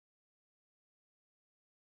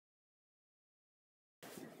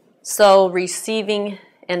So receiving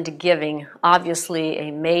and giving, obviously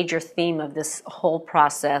a major theme of this whole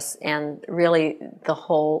process, and really the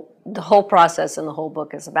whole process and the whole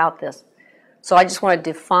book is about this. So I just want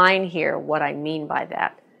to define here what I mean by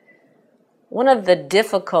that. One of the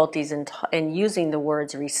difficulties in using the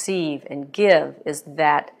words receive and give is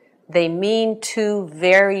that they mean two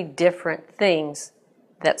very different things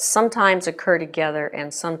that sometimes occur together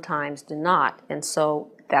and sometimes do not. And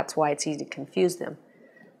so that's why it's easy to confuse them.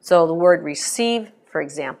 So the word receive, for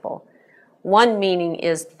example, one meaning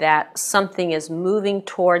is that something is moving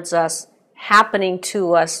towards us, happening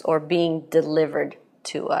to us, or being delivered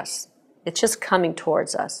to us. It's just coming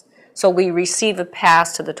towards us. So we receive a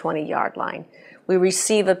pass to the 20-yard line. We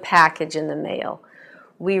receive a package in the mail.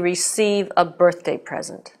 We receive a birthday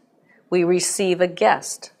present. We receive a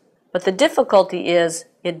guest. But the difficulty is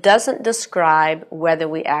it doesn't describe whether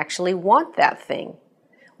we actually want that thing.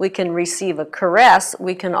 We can receive a caress.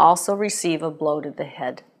 We can also receive a blow to the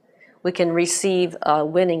head. We can receive a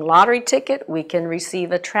winning lottery ticket. We can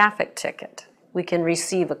receive a traffic ticket. We can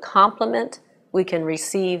receive a compliment. We can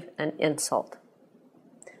receive an insult.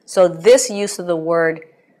 So this use of the word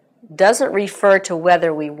doesn't refer to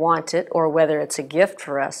whether we want it or whether it's a gift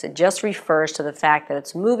for us. It just refers to the fact that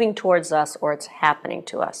it's moving towards us or it's happening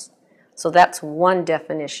to us. So that's one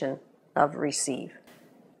definition of receive.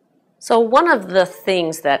 So one of the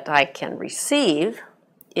things that I can receive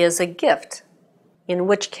is a gift, in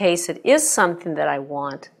which case it is something that I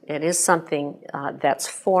want. It is something that's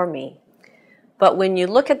for me. But when you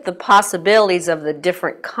look at the possibilities of the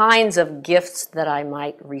different kinds of gifts that I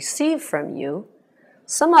might receive from you,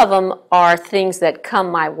 some of them are things that come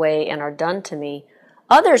my way and are done to me.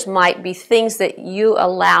 Others might be things that you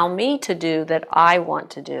allow me to do that I want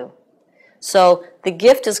to do. So the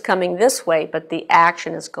gift is coming this way, but the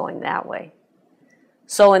action is going that way.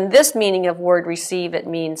 So in this meaning of word receive, it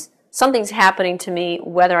means something's happening to me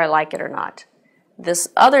whether I like it or not. This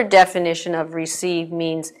other definition of receive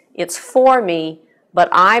means it's for me, but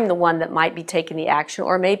I'm the one that might be taking the action,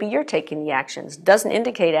 or maybe you're taking the actions. It doesn't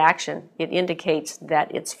indicate action. It indicates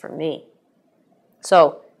that it's for me.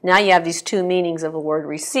 So now you have these two meanings of the word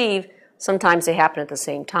receive. Sometimes they happen at the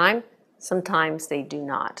same time. Sometimes they do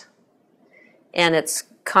not. And it's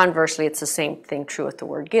conversely, it's the same thing true with the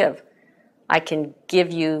word give. I can give,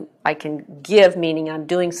 meaning I'm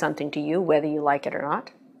doing something to you, whether you like it or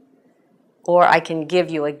not. Or I can give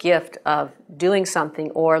you a gift of doing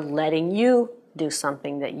something or letting you do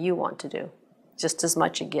something that you want to do. Just as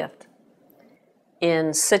much a gift.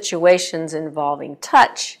 In situations involving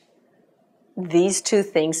touch, these two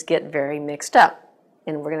things get very mixed up.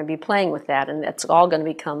 And we're going to be playing with that, and that's all going to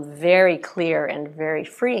become very clear and very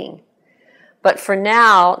freeing. But for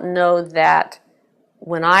now, know that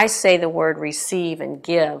when I say the word receive and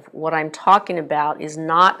give, what I'm talking about is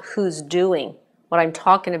not who's doing. What I'm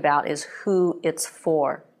talking about is who it's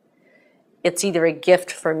for. It's either a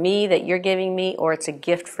gift for me that you're giving me, or it's a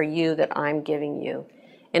gift for you that I'm giving you.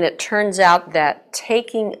 And it turns out that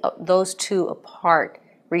taking those two apart,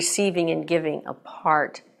 receiving and giving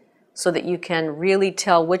apart, so that you can really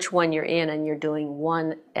tell which one you're in and you're doing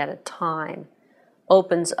one at a time,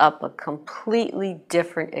 opens up a completely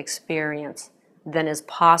different experience than is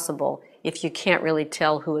possible if you can't really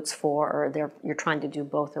tell who it's for, or you're trying to do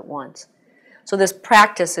both at once. So this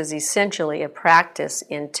practice is essentially a practice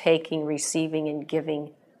in taking, receiving, and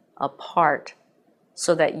giving apart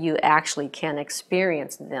so that you actually can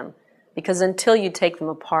experience them. Because until you take them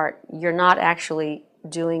apart, you're not actually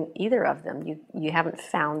doing either of them. You haven't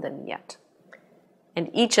found them yet. And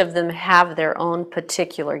each of them have their own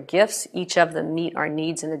particular gifts. Each of them meet our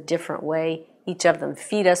needs in a different way. Each of them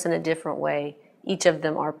feed us in a different way. Each of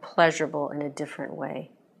them are pleasurable in a different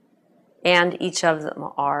way. And each of them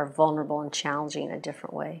are vulnerable and challenging in a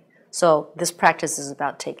different way. So this practice is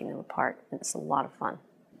about taking them apart, and it's a lot of fun.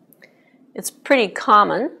 It's pretty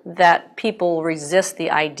common that people resist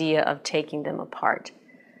the idea of taking them apart.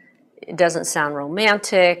 It doesn't sound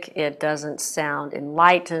romantic, it doesn't sound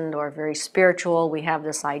enlightened or very spiritual. We have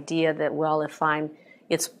this idea that, well,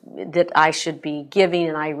 that I should be giving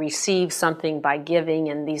and I receive something by giving,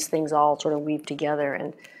 and these things all sort of weave together.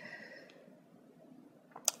 And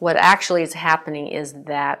what actually is happening is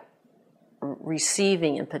that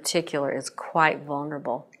receiving in particular is quite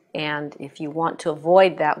vulnerable. And if you want to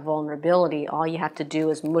avoid that vulnerability, all you have to do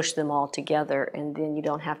is mush them all together, and then you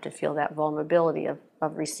don't have to feel that vulnerability of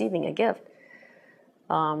receiving a gift.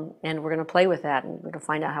 And we're going to play with that, and we're going to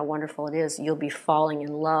find out how wonderful it is. You'll be falling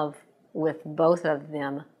in love with both of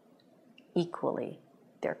them equally.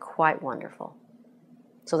 They're quite wonderful.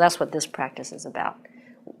 So that's what this practice is about.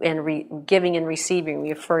 And giving and receiving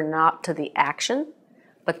refer not to the action,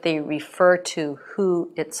 but they refer to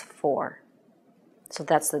who it's for. So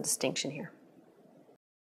that's the distinction here.